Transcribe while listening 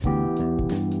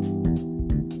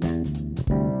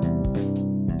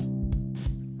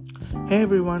Hey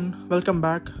everyone, welcome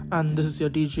back, and this is your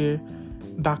DJ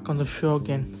back on the show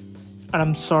again. And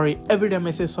I'm sorry, every time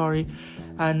I say sorry,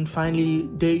 and finally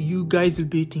you guys will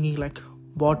be thinking like,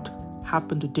 what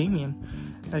happened to Damien?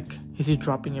 Like, is he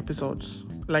dropping episodes?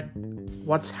 Like,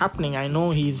 what's happening? I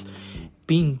know he's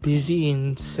been busy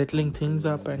in settling things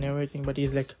up and everything, but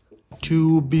he's like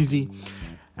too busy.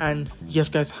 And yes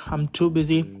guys, I'm too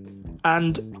busy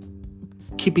and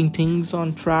keeping things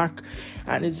on track,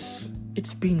 and it's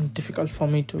been difficult for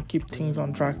me to keep things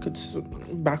on track. It's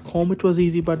back home it was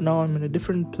easy, but now I'm in a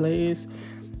different place,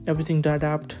 everything to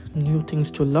adapt, new things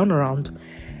to learn around.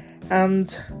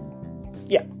 And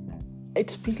yeah,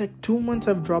 it's been like 2 months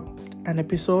I've dropped an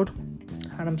episode,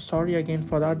 and I'm sorry again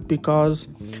for that because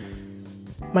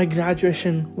my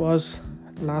graduation was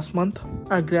last month.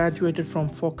 I graduated from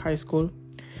Folk High School.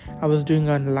 I was doing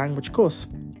a language course,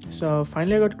 so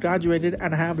finally I got graduated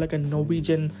and I have like a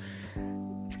Norwegian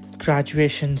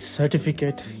graduation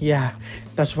certificate. Yeah,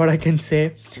 that's what I can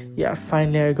say. Yeah,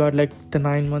 finally I got like the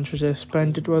 9 months which I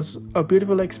spent. It was a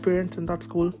beautiful experience in that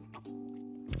school,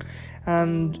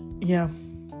 and yeah,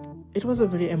 it was a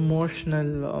very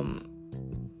emotional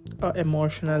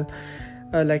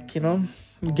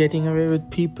getting away with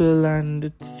people. And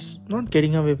it's not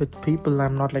getting away with people,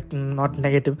 I'm not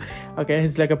negative, okay,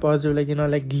 it's like a positive, like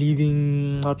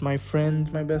leaving not my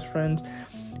friends, my best friends.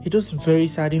 It was very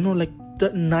sad, like the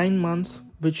 9 months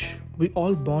which we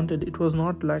all bonded. It was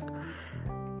not like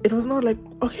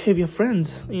okay, we are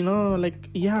friends,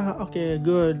 yeah, okay,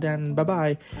 good, and bye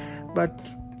bye. But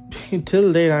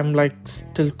till date I'm like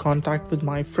still contact with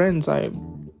my friends.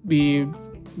 We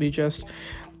just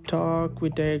talk,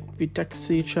 we text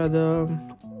each other.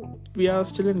 We are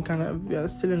still in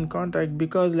contact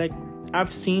because like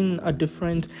I've seen a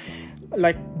difference.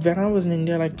 Like when I was in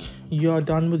India, like you're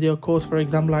done with your course. For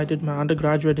example, I did my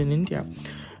undergraduate in India,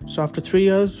 so after 3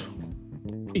 years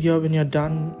when you're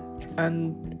done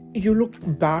and you look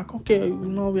back, okay,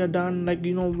 we are done,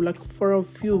 like for a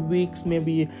few weeks,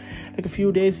 maybe like a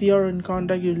few days you're in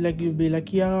contact, you'll be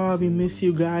like, yeah, we miss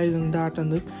you guys and that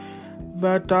and this.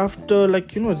 But after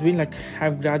it's been like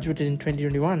I've graduated in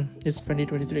 2021, it's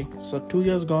 2023, so 2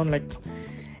 years gone.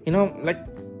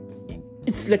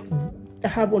 It's like I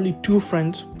have only 2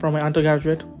 friends from my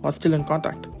undergraduate who are still in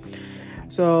contact.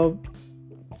 So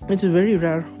it's very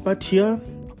rare. But here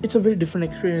it's a very different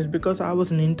experience because I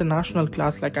was in international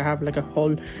class. Like I have like a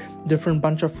whole different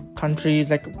bunch of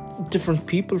countries, like different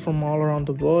people from all around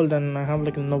the world, and I have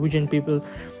like Norwegian people,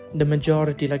 the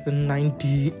majority, like the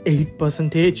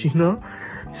 98%,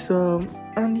 So,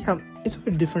 and yeah, it's a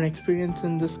very different experience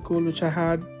in this school which I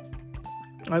had.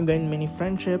 I've gained many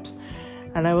friendships,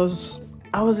 and I was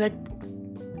like,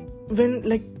 when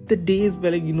like the days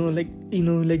were like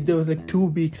there was like 2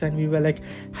 weeks and we were like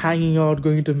hanging out,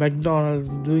 going to McDonald's,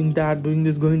 doing that, doing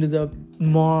this, going to the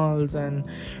malls and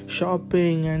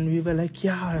shopping, and we were like,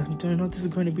 yeah, this is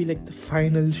going to be like the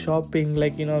final shopping,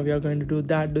 we are going to do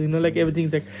that, like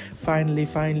everything's like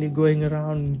finally going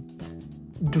around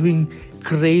doing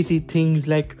crazy things.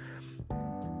 Like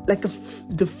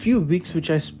the few weeks which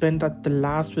I spent at the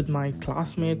last with my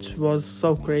classmates was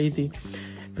so crazy.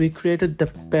 We created the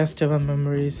best ever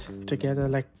memories together.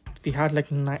 Like we had like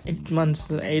 8 months,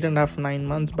 8.5, 9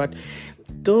 months, but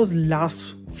those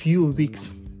last few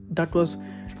weeks, that was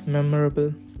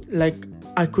memorable. Like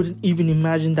I couldn't even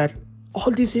imagine that all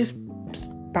these years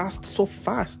passed so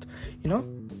fast.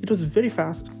 It was very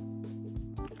fast,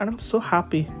 and I'm so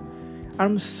happy.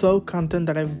 I'm so content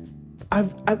that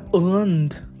I've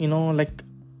earned like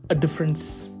a different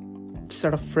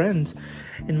set of friends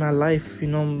in my life.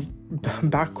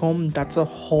 Back home, that's a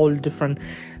whole different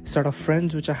set of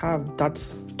friends which I have.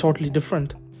 That's totally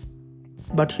different.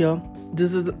 But here,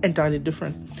 this is entirely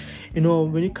different.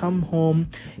 When you come home,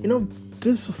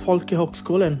 this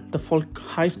Folkehøgskolen, the Folk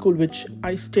High School which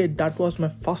I stayed, that was my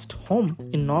first home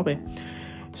in Norway.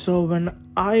 So when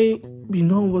I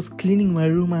was cleaning my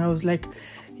room, I was like,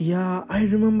 yeah, I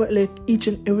remember like each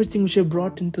and everything which I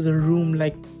brought into the room,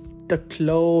 like the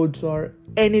clothes or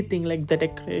anything, like the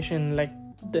decoration, like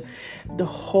the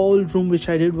whole room which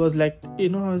I did was like, I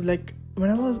was like,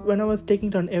 when I was taking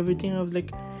down everything, I was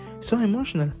like so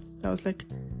emotional. I was like,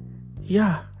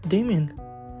 yeah, Damien,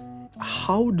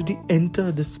 how did you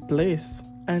enter this place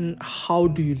and how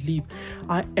do you leave?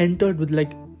 I entered with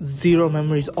like 0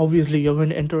 memories. Obviously you're going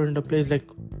to enter into a place like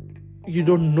you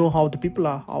don't know how the people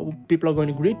are, how people are going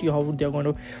to greet you, how they're going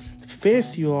to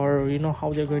face you, or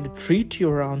how they're going to treat you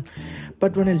around.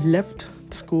 But when I left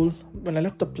the school, when I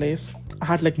left the place, I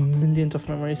had like millions of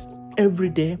memories. Every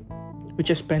day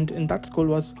which I spent in that school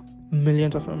was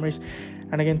millions of memories.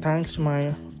 And again, thanks to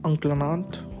my uncle and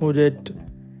aunt who did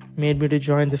made me to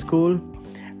join the school.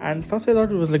 And first I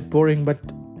thought it was like boring, but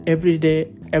every day,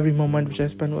 every moment which I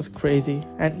spent was crazy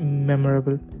and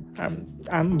memorable.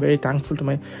 I'm very thankful to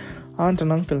my aunt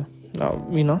and uncle,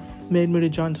 made me to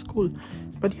join the school.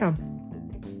 But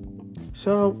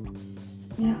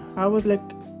I was like,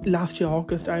 last year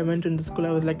August I went into school.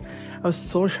 I was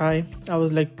so shy. I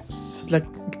was like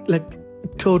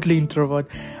totally introvert.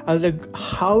 I was like,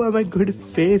 how am I going to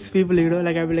face people?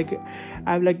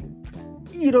 I'm like,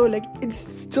 it's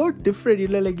so different.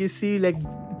 Like you see like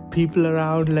people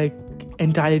around like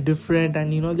entirely different,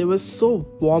 and they were so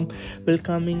warm,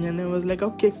 welcoming, and I was like,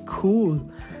 okay, cool.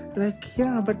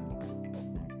 But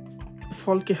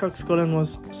Folkehögskolan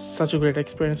was such a great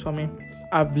experience for me.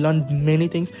 I've learned many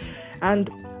things, and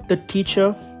the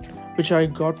teacher which I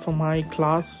got for my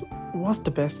class was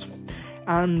the best.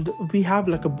 And we have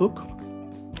like a book,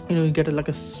 you get like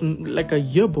a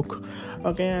yearbook,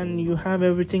 okay, and you have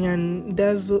everything. And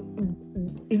there's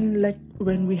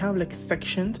when we have like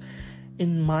sections,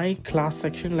 in my class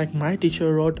section, like my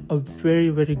teacher wrote a very,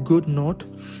 very good note.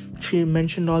 She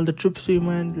mentioned all the trips we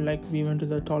went, like we went to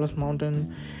the tallest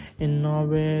mountain in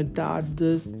Norway,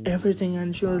 this, everything.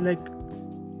 And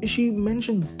she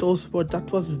mentioned those words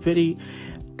that was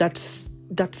that's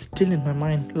still in my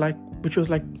mind, like, which was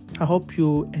like, I hope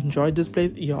you enjoyed this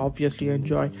place. Yeah, obviously you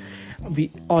enjoy.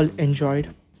 We all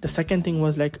enjoyed. The second thing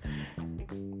was like,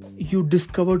 you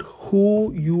discovered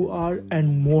who you are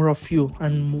and more of you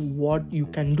and what you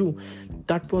can do.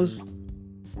 That was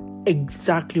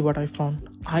exactly what I found.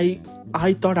 I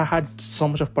thought I had so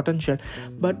much of potential,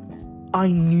 but I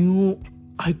knew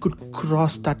I could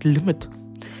cross that limit.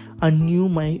 I knew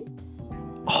my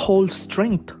whole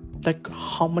strength, like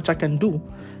how much I can do,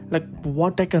 like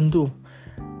what I can do.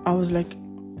 I was like,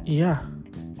 yeah,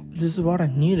 this is what I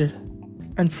needed.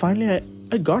 And finally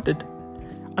I got it.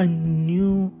 I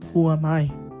knew who am I.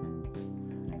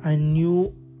 I knew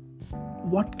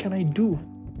what can I do.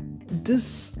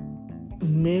 This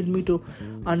made me to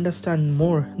understand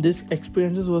more. This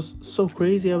experiences was so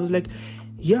crazy. I was like,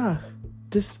 yeah,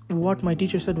 this what my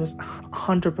teacher said was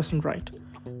 100% right.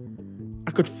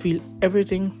 I could feel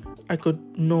everything. I could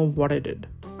know what I did.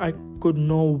 I could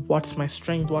know what's my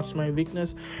strength, what's my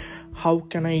weakness, how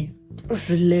can I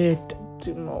relate,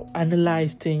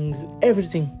 analyze things,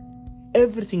 everything.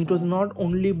 It was not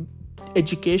only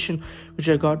education which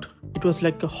I got, it was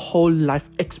like a whole life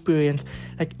experience,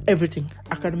 like everything,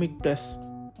 academic plus,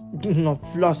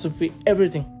 philosophy,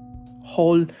 everything,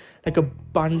 whole, like a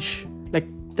bunch, like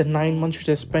the 9 months which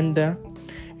I spent there,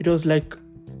 it was like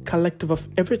collective of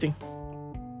everything,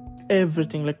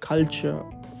 like culture,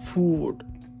 food,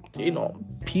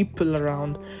 people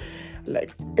around,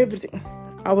 like everything.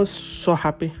 I was so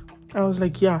happy. I was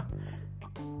like, yeah,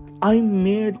 I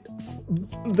made,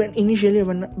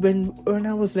 when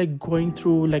I was like going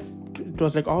through, like it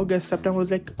was like August, September, I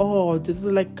was like, oh, this is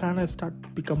like kind of start to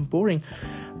become boring.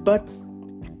 But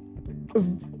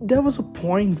there was a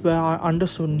point where I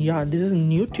understood, yeah, this is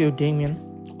new to you, Damien.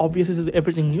 Obviously, this is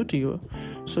everything new to you.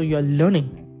 So you're learning.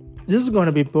 This is going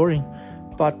to be boring.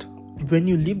 But when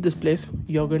you leave this place,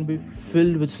 you're going to be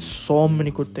filled with so many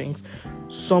good things.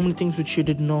 So many things which you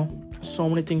didn't know. So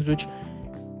many things which,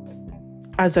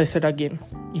 as I said again,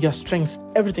 your strengths,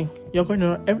 everything. You're going to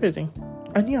know everything.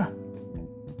 And yeah.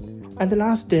 And the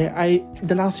last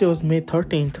year was May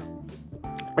 13th.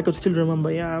 I could still remember,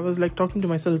 I was like talking to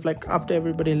myself, like after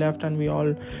everybody left and we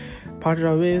all parted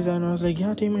our ways, and I was like,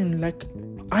 yeah, Damien, like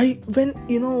I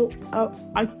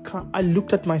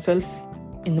looked at myself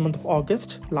in the month of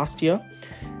August last year,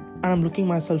 and I'm looking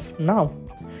myself now.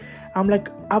 I'm like,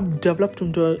 I've developed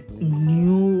into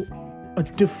a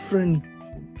different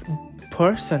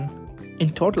person in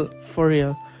total, for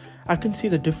real. I can see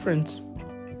the difference.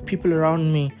 People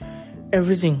around me,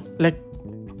 everything, like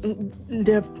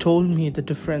they have told me the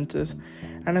differences,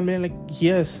 and I'm like,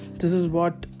 yes, this is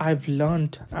what I've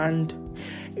learned and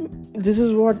this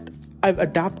is what I've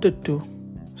adapted to.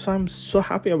 So I'm so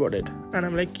happy about it, and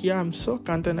I'm like, yeah, I'm so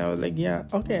content. I was like, yeah,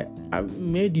 okay, I've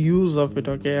made use of it.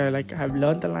 Okay, like I've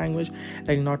learned the language,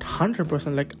 like not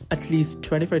 100%, like at least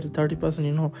 25 to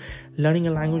 30%. Learning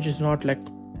a language is not like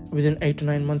within 8 to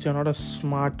 9 months. You're not as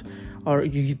smart, or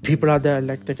people are there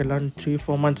like they can learn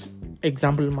 3-4 months.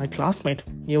 Example, my classmate,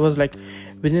 he was like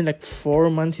within like 4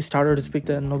 months he started to speak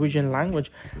the Norwegian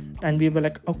language, and we were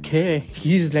like, okay,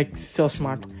 he's like so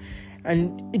smart.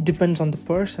 And it depends on the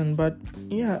person, but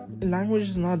yeah, language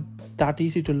is not that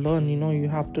easy to learn. You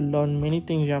have to learn many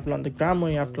things. You have to learn the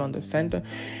grammar, you have to learn the sentence,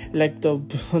 like the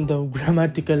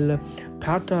grammatical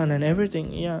pattern and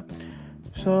everything. Yeah,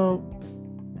 so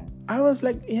I was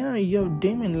like, yeah, yo,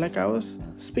 Damon, like I was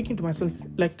speaking to myself,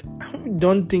 like,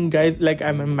 don't think guys, like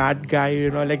I'm a mad guy,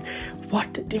 like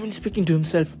what, Damon speaking to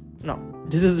himself? No,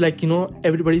 this is like,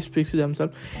 everybody speaks to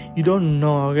themselves. You don't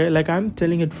know, okay? Like I'm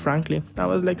telling it frankly. I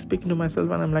was like speaking to myself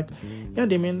and I'm like, yeah,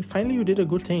 Damien, finally you did a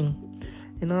good thing.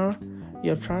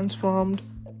 You're transformed.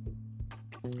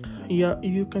 Yeah,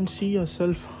 you can see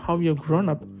yourself how you're grown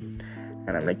up.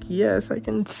 And I'm like, yes, I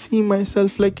can see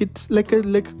myself. Like it's like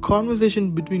a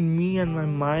conversation between me and my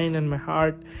mind and my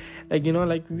heart. Like,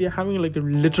 like we are having like a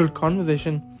literal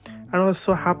conversation. And I was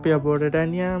so happy about it.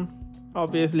 And yeah,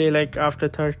 obviously, like after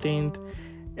 13th,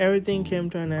 everything came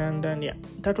to an end. And yeah,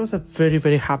 that was a very,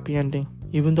 very happy ending.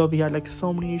 Even though we had like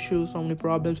so many issues, so many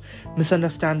problems,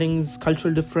 misunderstandings,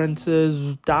 cultural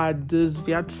differences,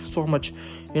 we had so much,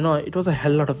 it was a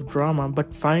hell lot of drama.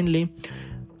 But finally,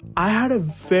 I had a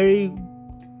very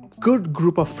good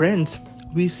group of friends.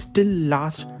 We still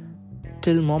last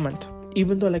till moment.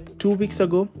 Even though like 2 weeks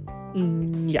ago,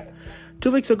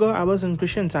 2 weeks ago, I was in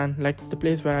Kristiansand, like the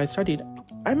place where I studied.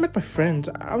 I met my friends.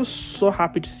 I was so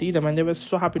happy to see them and they were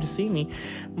so happy to see me.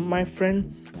 My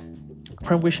friend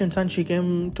from Kristiansand, she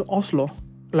came to Oslo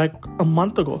like a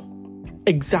month ago.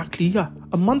 Exactly, yeah,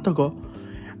 a month ago.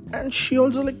 And she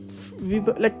also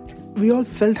we all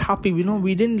felt happy.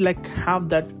 We didn't like have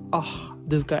that,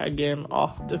 this guy again,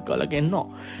 this girl again.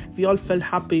 No, we all felt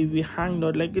happy. We hanged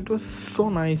out. Like it was so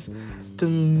nice to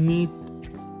meet.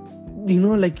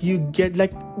 Like you get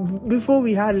like before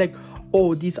we had like,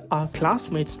 these are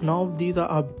classmates. Now these are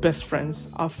our best friends,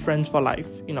 our friends for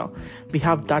life. We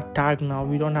have that tag now.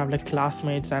 We don't have like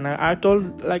classmates. And I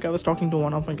was talking to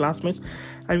one of my classmates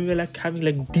and we were like having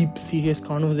like deep serious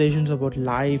conversations about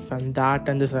life and that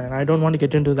and this, and I don't want to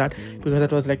get into that because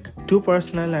that was like too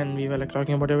personal and we were like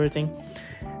talking about everything.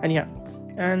 And yeah,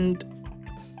 and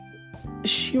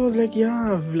she was like,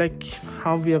 yeah, like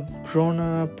how we have grown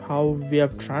up, how we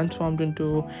have transformed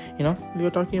into, we were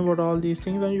talking about all these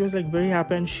things, and she was like very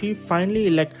happy. And she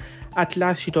finally, like at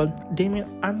last, she told,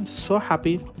 Damien, I'm so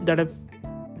happy that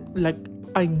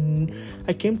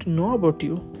I came to know about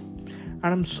you, and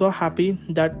I'm so happy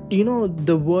that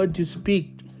the words you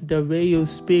speak, the way you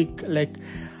speak, like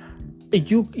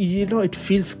it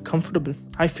feels comfortable.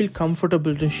 I feel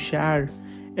comfortable to share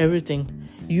everything.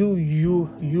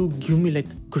 You give me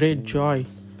like great joy.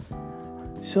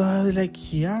 So I was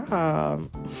like, yeah,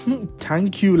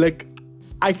 thank you. Like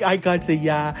I can't say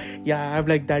yeah I'm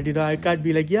like that, I can't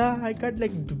be like, yeah, I can't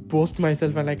like boast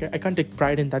myself and like I can't take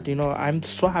pride in that. I'm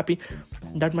so happy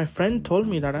that my friend told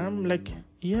me that. I'm like,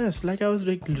 yes, like I was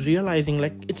like realizing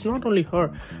like it's not only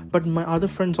her, but my other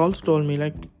friends also told me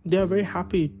like they are very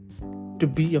happy to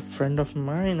be a friend of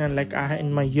mine. And like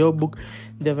in my yearbook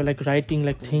they were like writing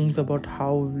like things about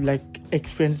how like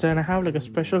experienced. And I have like a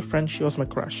special friend, she was my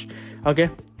crush,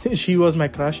 okay? She was my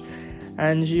crush,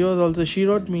 and she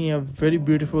wrote me a very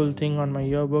beautiful thing on my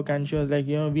yearbook. And she was like,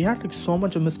 we had like so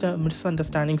much of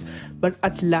misunderstandings, but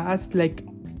at last like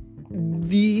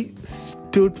we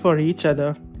stood for each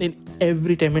other in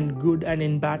every time, in good and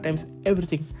in bad times,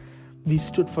 everything we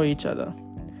stood for each other.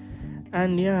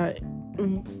 And yeah,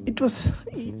 it was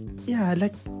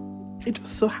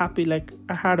so happy. Like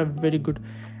I had a very good,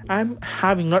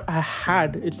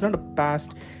 it's not a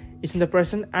past, it's in the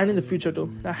present and in the future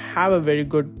too. I have a very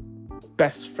good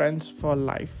best friends for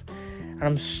life, and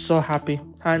I'm so happy.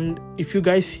 And if you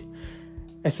guys,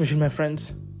 especially my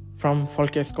friends from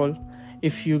Folkeskole,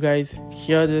 if you guys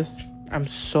hear this, I'm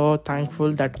so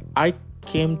thankful that I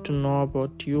came to know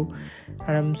about you,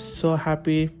 and I'm so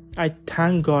happy. I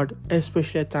thank God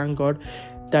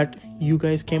that you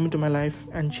guys came into my life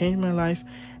and changed my life,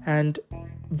 and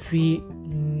we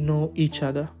know each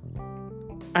other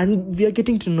and we are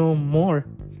getting to know more.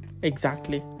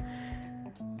 Exactly.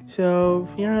 So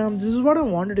yeah, this is what I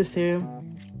wanted to say.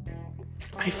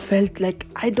 I felt like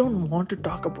I don't want to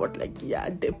talk about like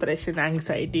depression,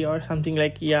 anxiety or something,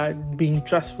 like being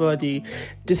trustworthy,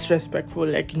 disrespectful,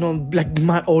 like like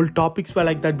my old topics were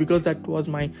like that, because that was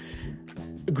my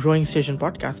growing station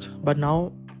podcast. But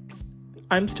now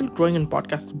I'm still growing in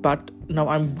podcasts, but now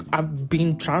I'm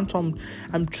being transformed.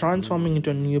 I'm transforming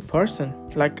into a new person.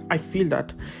 Like I feel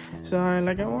that. So I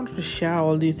wanted to share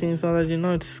all these things so that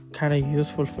it's kind of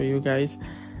useful for you guys.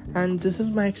 And this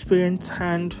is my experience.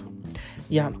 And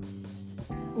yeah,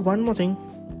 one more thing,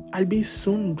 I'll be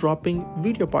soon dropping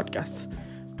video podcasts.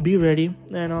 Be ready.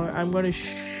 I'm going to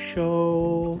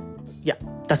show,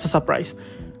 that's a surprise,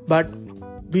 but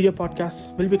video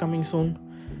podcasts will be coming soon.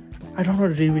 I don't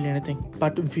want to reveal anything,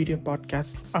 but video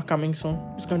podcasts are coming soon.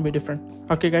 It's going to be different.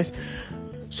 Okay guys,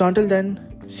 so until then,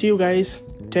 see you guys,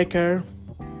 take care,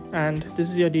 And this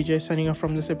is your DJ signing off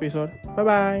from this episode. Bye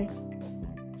bye.